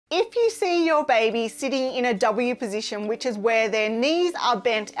If you see your baby sitting in a W position, which is where their knees are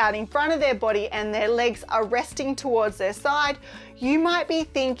bent out in front of their body and their legs are resting towards their side, you might be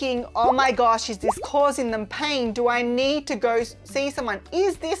thinking, oh my gosh, is this causing them pain? Do I need to go see someone?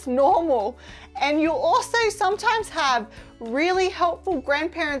 Is this normal? And you'll also sometimes have really helpful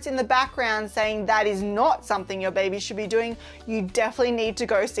grandparents in the background saying that is not something your baby should be doing. You definitely need to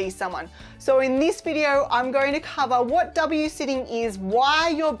go see someone. So in this video, I'm going to cover what W sitting is, why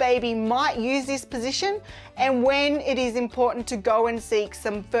your baby might use this position, and when it is important to go and seek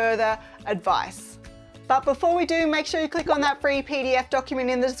some further advice. But before we do, make sure you click on that free PDF document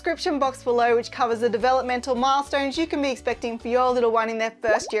in the description box below, which covers the developmental milestones you can be expecting for your little one in their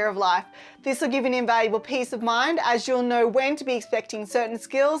first year of life. This will give you an invaluable peace of mind, as you'll know when to be expecting certain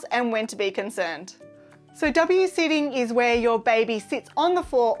skills and when to be concerned. So W sitting is where your baby sits on the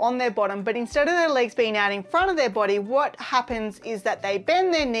floor on their bottom, but instead of their legs being out in front of their body, what happens is that they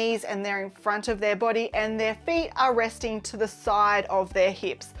bend their knees and they're in front of their body and their feet are resting to the side of their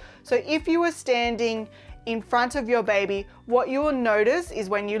hips. So if you were standing in front of your baby, what you will notice is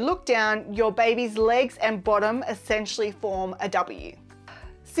when you look down, your baby's legs and bottom essentially form a W.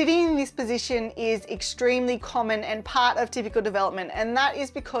 Sitting in this position is extremely common and part of typical development, and that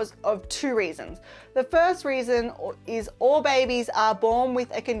is because of two reasons. The first reason is all babies are born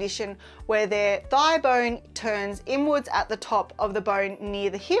with a condition where their thigh bone turns inwards at the top of the bone near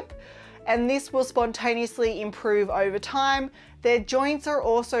the hip, and this will spontaneously improve over time. Their joints are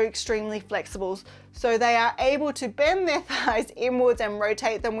also extremely flexible, so they are able to bend their thighs inwards and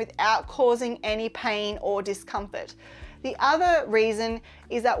rotate them without causing any pain or discomfort. The other reason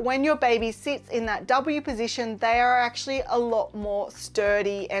is that when your baby sits in that W position, they are actually a lot more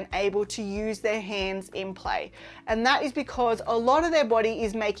sturdy and able to use their hands in play. And that is because a lot of their body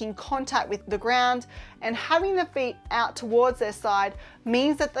is making contact with the ground, and having the feet out towards their side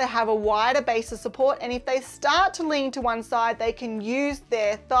means that they have a wider base of support, and if they start to lean to one side, they can use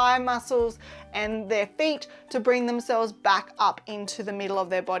their thigh muscles and their feet to bring themselves back up into the middle of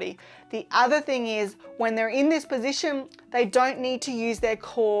their body. The other thing is, when they're in this position, they don't need to use their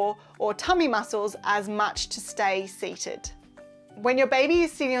core or tummy muscles as much to stay seated. When your baby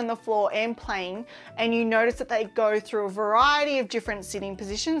is sitting on the floor and playing, and you notice that they go through a variety of different sitting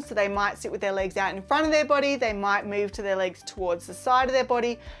positions, so they might sit with their legs out in front of their body, they might move to their legs towards the side of their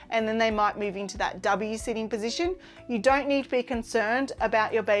body, and then they might move into that W sitting position. You don't need to be concerned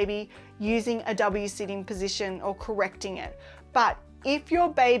about your baby using a W sitting position or correcting it. But if your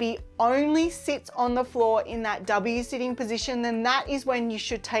baby only sits on the floor in that W sitting position, then that is when you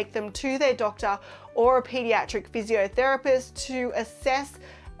should take them to their doctor or a pediatric physiotherapist to assess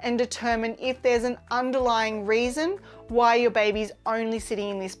and determine if there's an underlying reason why your baby's only sitting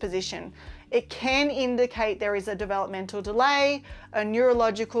in this position. It can indicate there is a developmental delay, a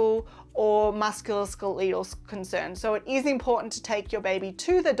neurological or musculoskeletal concern. So it is important to take your baby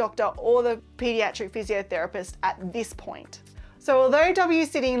to the doctor or the pediatric physiotherapist at this point. So although W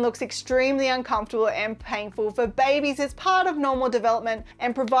sitting looks extremely uncomfortable and painful for babies, it's part of normal development,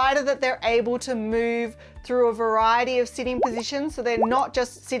 and provided that they're able to move through a variety of sitting positions, so they're not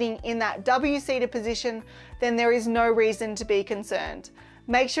just sitting in that W seated position, then there is no reason to be concerned.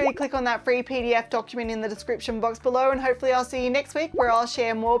 Make sure you click on that free PDF document in the description box below, and hopefully I'll see you next week, where I'll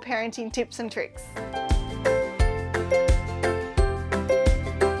share more parenting tips and tricks.